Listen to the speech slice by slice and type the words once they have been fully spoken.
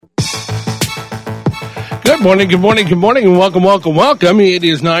Good morning, and welcome. It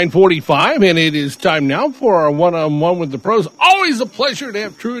is 9:45, and it is time now for our one-on-one with the pros. Always a pleasure to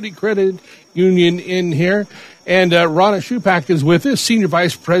have TRUITY Credit Union in here. And Rona Shoopack is with us, Senior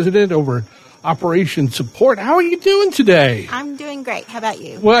Vice President over Operation Support. How are you doing today? I'm doing great. How about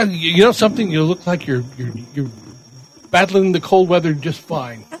you? Well, you know something? You look like you're battling the cold weather just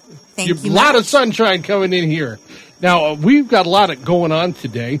fine. Thank you. A lot of sunshine coming in here. Now, we've got a lot going on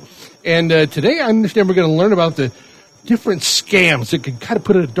today. And today, I understand we're going to learn about the different scams that can kind of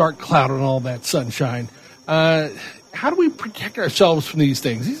put a dark cloud on all that sunshine. How do we protect ourselves from these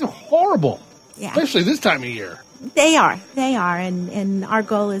things? These are horrible, especially this time of year. They are. And our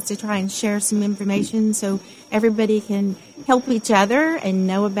goal is to try and share some information so everybody can help each other and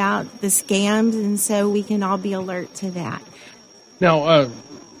know about the scams, and so we can all be alert to that. Now,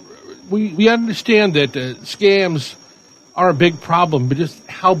 we understand that scams are a big problem, but just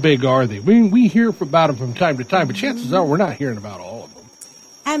how big are they? We hear about them from time to time, but chances are we're not hearing about all of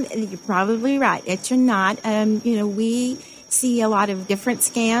them. You're probably right. You're not. We see a lot of different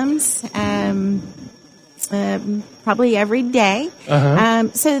scams probably every day.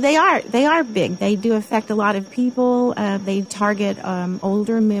 So they are big. They do affect a lot of people. They target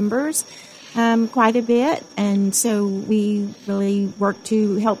older members quite a bit, and so we really work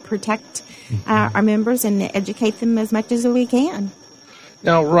to help protect our members and educate them as much as we can.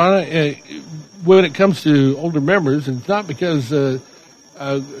 Now, Rona, when it comes to older members, it's not because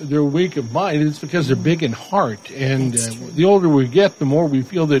they're weak of mind, it's because they're big in heart. And the older we get, the more we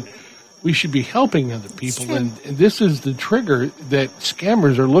feel that we should be helping other people. And this is the trigger that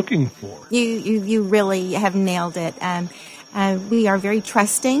scammers are looking for. You really have nailed it. We are very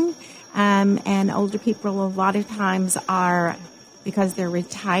trusting, and older people a lot of times are, because they're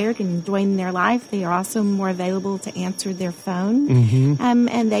retired and enjoying their life, they are also more available to answer their phone,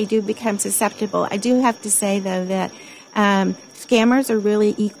 and they do become susceptible. I do have to say, though, that scammers are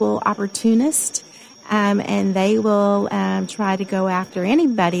really equal opportunists, and they will try to go after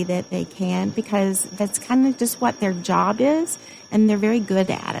anybody that they can, because that's kind of just what their job is, and they're very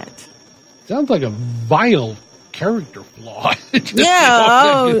good at it. Sounds like a vile character flaw.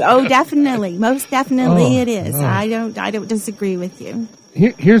 Definitely. Most definitely it is. I don't disagree with you.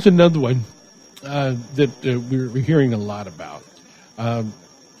 Here's another one that we're hearing a lot about.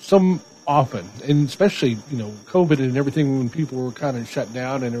 Some often, and especially, COVID and everything, when people were kind of shut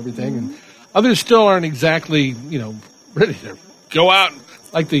down and everything, and others still aren't exactly, ready to go out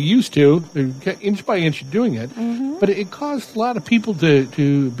like they used to. They're inch by inch doing it. But it caused a lot of people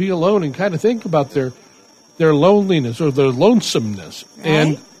to be alone and kind of think about their loneliness or their lonesomeness. Right.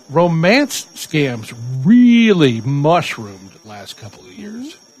 And romance scams really mushroomed the last couple of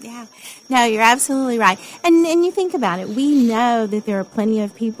years. Yeah. No, you're absolutely right. And you think about it. We know that there are plenty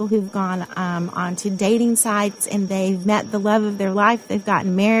of people who've gone onto dating sites, and they've met the love of their life. They've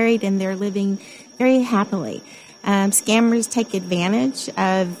gotten married, and they're living very happily. Scammers take advantage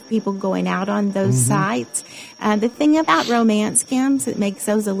of people going out on those sites. The thing about romance scams that makes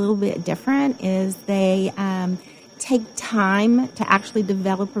those a little bit different is they take time to actually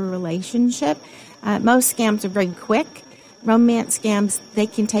develop a relationship. Most scams are very quick. Romance scams, they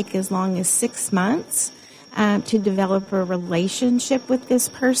can take as long as 6 months to develop a relationship with this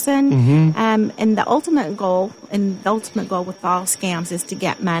person. And the ultimate goal with all scams is to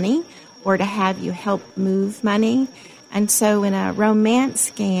get money, or to have you help move money. And so in a romance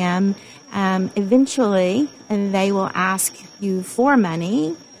scam, eventually they will ask you for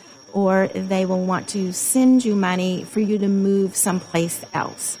money, or they will want to send you money for you to move someplace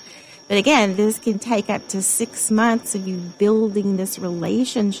else. But again, this can take up to 6 months of you building this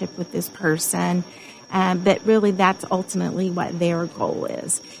relationship with this person. But really, that's ultimately what their goal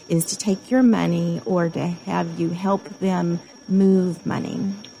is to take your money, or to have you help them move money.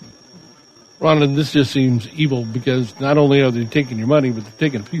 Rona, this just seems evil, because not only are they taking your money, but they're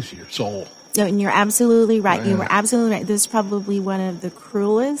taking a piece of your soul. No, and you're absolutely right. You were absolutely right. This is probably one of the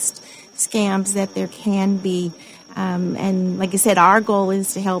cruelest scams that there can be. And like I said, our goal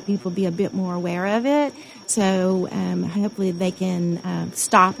is to help people be a bit more aware of it. So hopefully they can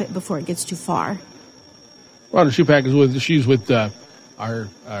stop it before it gets too far. Rona Shoopack is with us. She's with our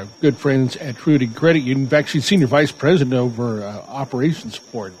good friends at TRUITY Credit Union. In fact, she's Senior Vice President over Operations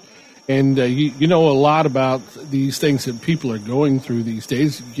Support. And you know a lot about these things that people are going through these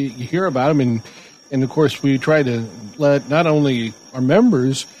days. You hear about them, and of course, we try to let not only our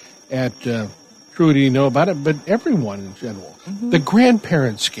members at TRUITY know about it, but everyone in general. The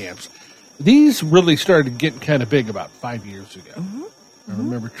grandparent scams, these really started getting kind of big about 5 years ago. I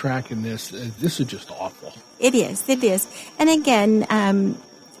remember tracking this. This is just awful. It is. And again,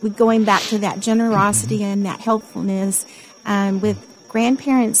 going back to that generosity and that helpfulness. With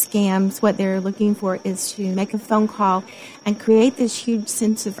grandparent scams, what they're looking for is to make a phone call and create this huge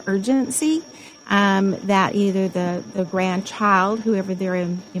sense of urgency that either the grandchild, whoever they're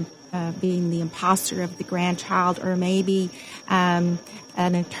being the imposter of the grandchild, or maybe an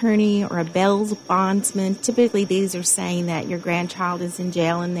attorney or a bail bondsman. Typically, these are saying that your grandchild is in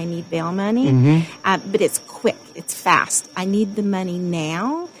jail and they need bail money. But it's quick. It's fast. I need the money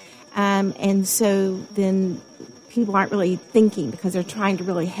now. And so then people aren't really thinking because they're trying to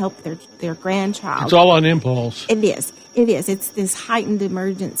really help their grandchild. It's all on impulse. It is. It's this heightened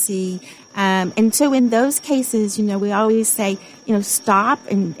emergency. And so in those cases, we always say, stop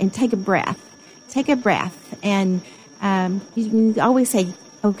and take a breath. Take a breath. And you can always say,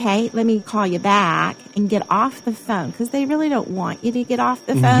 okay, let me call you back, and get off the phone, because they really don't want you to get off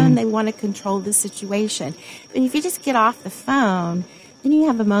the phone. They want to control the situation. But if you just get off the phone, then you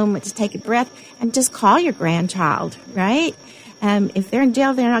have a moment to take a breath and just call your grandchild, right? If they're in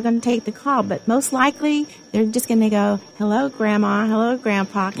jail, they're not going to take the call, but most likely they're just going to go, hello, Grandma, hello,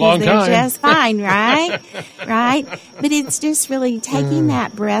 Grandpa, because they're just fine, right? Right? But it's just really taking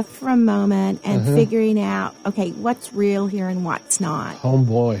that breath for a moment and figuring out, okay, what's real here and what's not. Oh,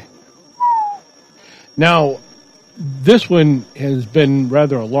 boy. Now, this one has been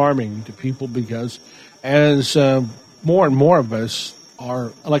rather alarming to people because as more and more of us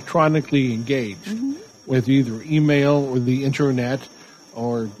are electronically engaged with either email or the internet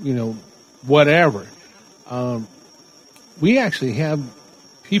or, whatever. We actually have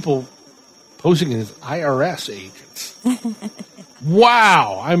people posing as IRS agents.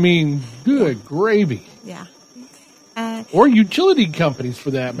 Wow. I mean, good gravy. Yeah. Or utility companies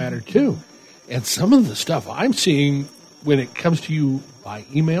for that matter, too. And some of the stuff I'm seeing when it comes to you by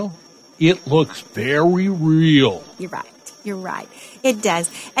email, it looks very real. You're right. It does.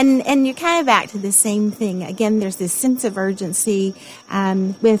 And you're kind of back to the same thing. Again, there's this sense of urgency.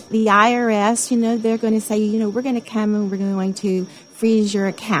 With the IRS, they're going to say, we're going to come and we're going to freeze your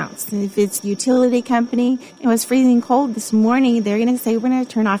accounts. And if it's utility company, it's freezing cold this morning, they're going to say, we're going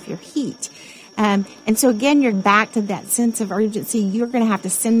to turn off your heat. And so again, you're back to that sense of urgency. You're going to have to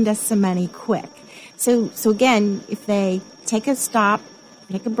send us some money quick. So again, if they take a stop,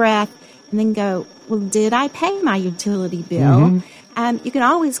 take a breath, and then go, well, did I pay my utility bill? You can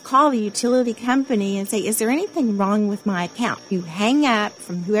always call the utility company and say, is there anything wrong with my account? You hang up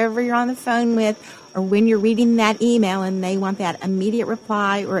from whoever you're on the phone with, or when you're reading that email and they want that immediate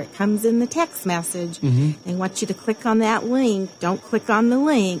reply, or it comes in the text message. They want you to click on that link. Don't click on the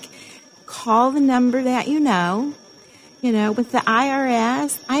link. Call the number that you know. With the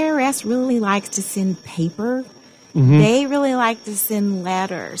IRS really likes to send paper. They really like to send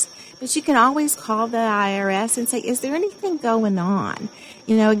letters. But you can always call the IRS and say, is there anything going on?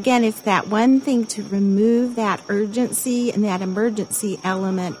 Again, it's that one thing to remove that urgency and that emergency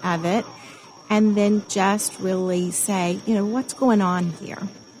element of it, and then just really say, what's going on here?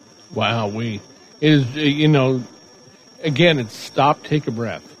 Wow, again, it's stop, take a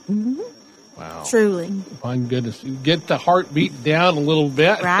breath. Wow. Truly. My goodness. Get the heartbeat down a little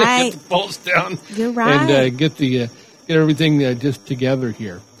bit. Right. Get the pulse down. You're right. And get everything just together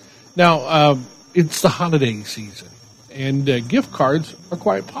here. Now, it's the holiday season, and gift cards are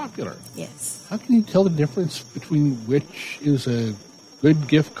quite popular. Yes. How can you tell the difference between which is a good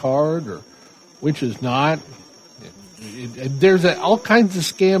gift card or which is not? There's all kinds of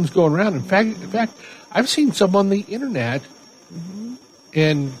scams going around. In fact, I've seen some on the internet,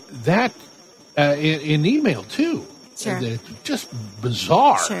 and that in email too. Sure. It's just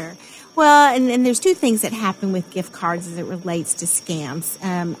bizarre. Sure. Well, and there's two things that happen with gift cards as it relates to scams.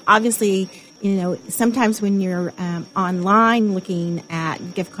 Obviously, sometimes when you're online looking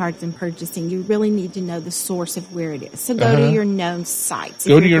at gift cards and purchasing, you really need to know the source of where it is. So go to your known sites.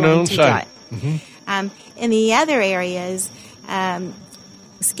 Go to your known site. In the other areas,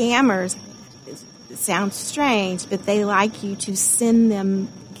 scammers, it sounds strange, but they like you to send them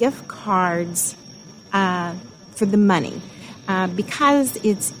gift cards for the money. Because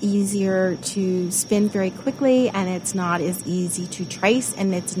it's easier to spend very quickly, and it's not as easy to trace,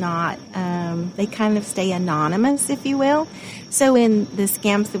 and it's not, they kind of stay anonymous, if you will. So in the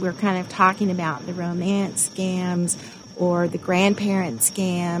scams that we're kind of talking about, the romance scams or the grandparent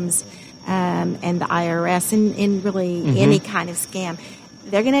scams, and the IRS and really any kind of scam,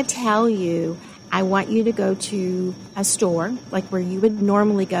 they're going to tell you, I want you to go to a store, like where you would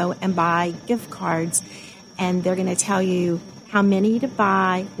normally go and buy gift cards, and they're going to tell you how many to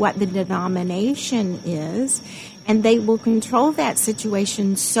buy, what the denomination is, And they will control that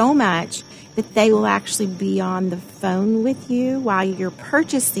situation so much that they will actually be on the phone with you while you're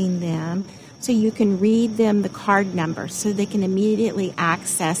purchasing them, so you can read them the card number so they can immediately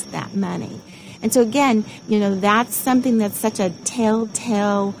access that money. And so again, that's something that's such a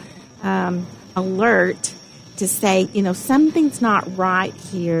telltale alert to say, something's not right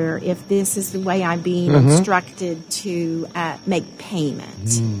here if this is the way I'm being instructed to make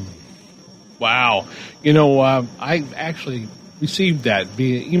payment. Wow. I actually received that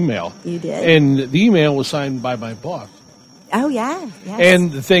via email. You did? And the email was signed by my boss. Oh, yeah. Yes.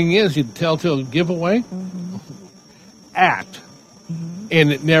 And the thing is, you telltale giveaway at,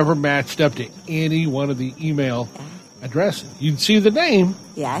 and it never matched up to any one of the email addresses. You'd see the name,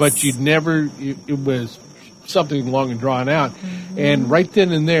 but you'd never, it was something long and drawn out. And right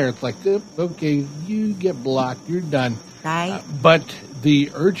then and there, it's like, okay, you get blocked, you're done. Right. But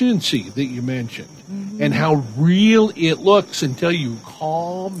the urgency that you mentioned and how real it looks until you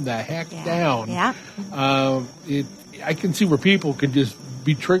calm the heck down. Yeah. I can see where people could just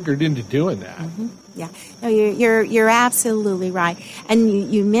be triggered into doing that. Yeah, no, you're absolutely right.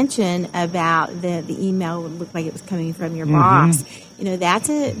 And you mentioned about the email would look like it was coming from your boss. That's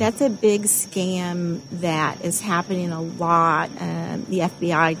a big scam that is happening a lot. The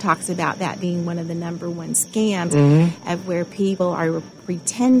FBI talks about that being one of the number one scams of where people are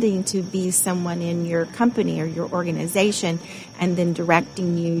pretending to be someone in your company or your organization and then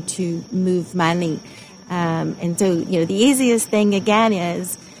directing you to move money. And so, the easiest thing again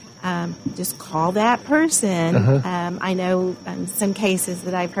is just call that person. I know some cases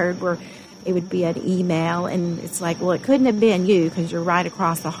that I've heard where it would be an email, and it's like, well, it couldn't have been you because you're right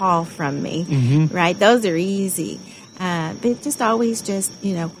across the hall from me, right? Those are easy. But just always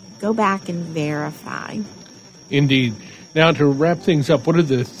go back and verify. Indeed. Now, to wrap things up, what are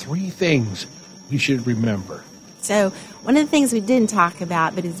the 3 things we should remember? So one of the things we didn't talk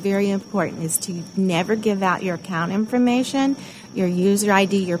about, but is very important, is to never give out your account information, your user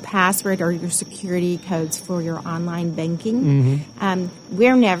ID, your password, or your security codes for your online banking.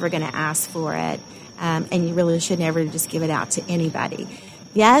 We're never going to ask for it, and you really should never just give it out to anybody.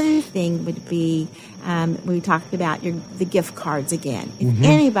 The other thing would be, we talked about the gift cards again. If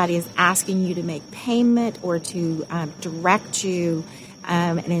anybody is asking you to make payment or to direct you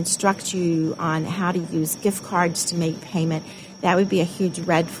and instruct you on how to use gift cards to make payment, that would be a huge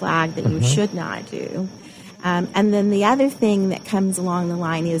red flag that you should not do. And then the other thing that comes along the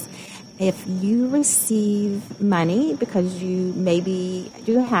line is if you receive money because you maybe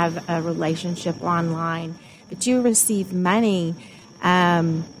do have a relationship online, but you receive money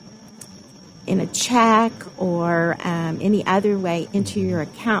in a check or any other way into your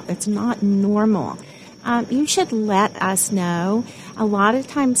account that's not normal, you should let us know. A lot of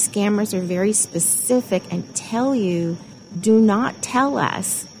times scammers are very specific and tell you, do not tell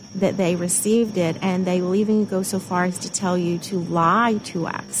us that they received it, and they will even go so far as to tell you to lie to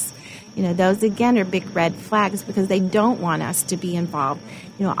us. Those again are big red flags because they don't want us to be involved.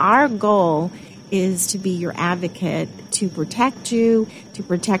 Our goal is to be your advocate, to protect you, to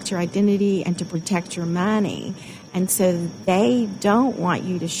protect your identity, and to protect your money. And so they don't want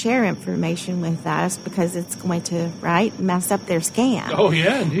you to share information with us because it's going to, mess up their scam. Oh,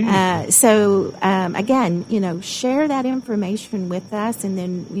 yeah, indeed. So, again, share that information with us, and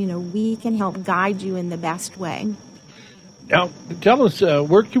then, we can help guide you in the best way. Now, tell us,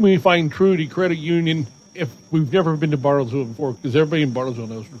 where can we find TRUITY Credit Union if we've never been to Bartlesville before? Because everybody in Bartlesville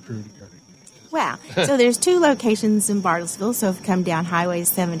knows where TRUITY Credit Union. Well, so there's 2 locations in Bartlesville. So if you come down Highway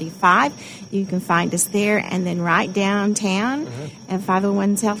 75, you can find us there. And then right downtown at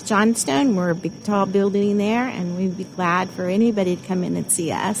 501 South Johnstone, we're a big, tall building there. And we'd be glad for anybody to come in and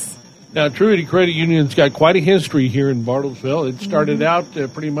see us. Now, TRUITY Credit Union's got quite a history here in Bartlesville. It started out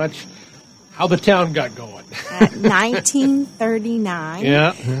pretty much how the town got going. 1939.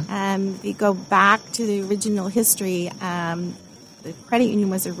 Yeah. If you go back to the original history, the credit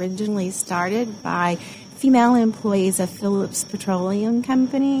union was originally started by female employees of Phillips Petroleum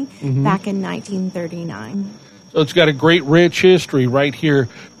Company back in 1939. So it's got a great, rich history right here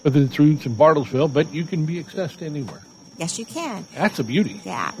with its roots in Bartlesville, but you can be accessed anywhere. Yes, you can. That's a beauty.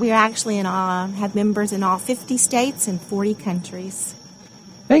 Yeah, we are actually have members in all 50 states and 40 countries.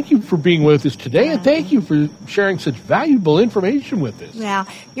 Thank you for being with us today, and thank you for sharing such valuable information with us. Well,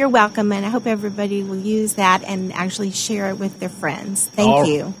 you're welcome, and I hope everybody will use that and actually share it with their friends. Thank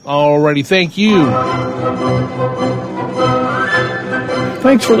you. All righty, thank you.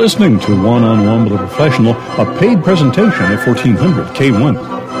 Thanks for listening to One-on-One with a Professional, a paid presentation of 1400 K1.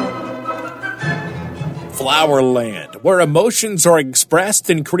 Flowerland, where emotions are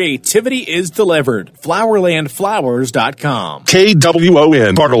expressed and creativity is delivered. Flowerlandflowers.com.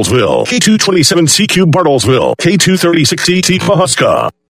 KWON Bartlesville, K227CQ Bartlesville, K236CT Pawhuska.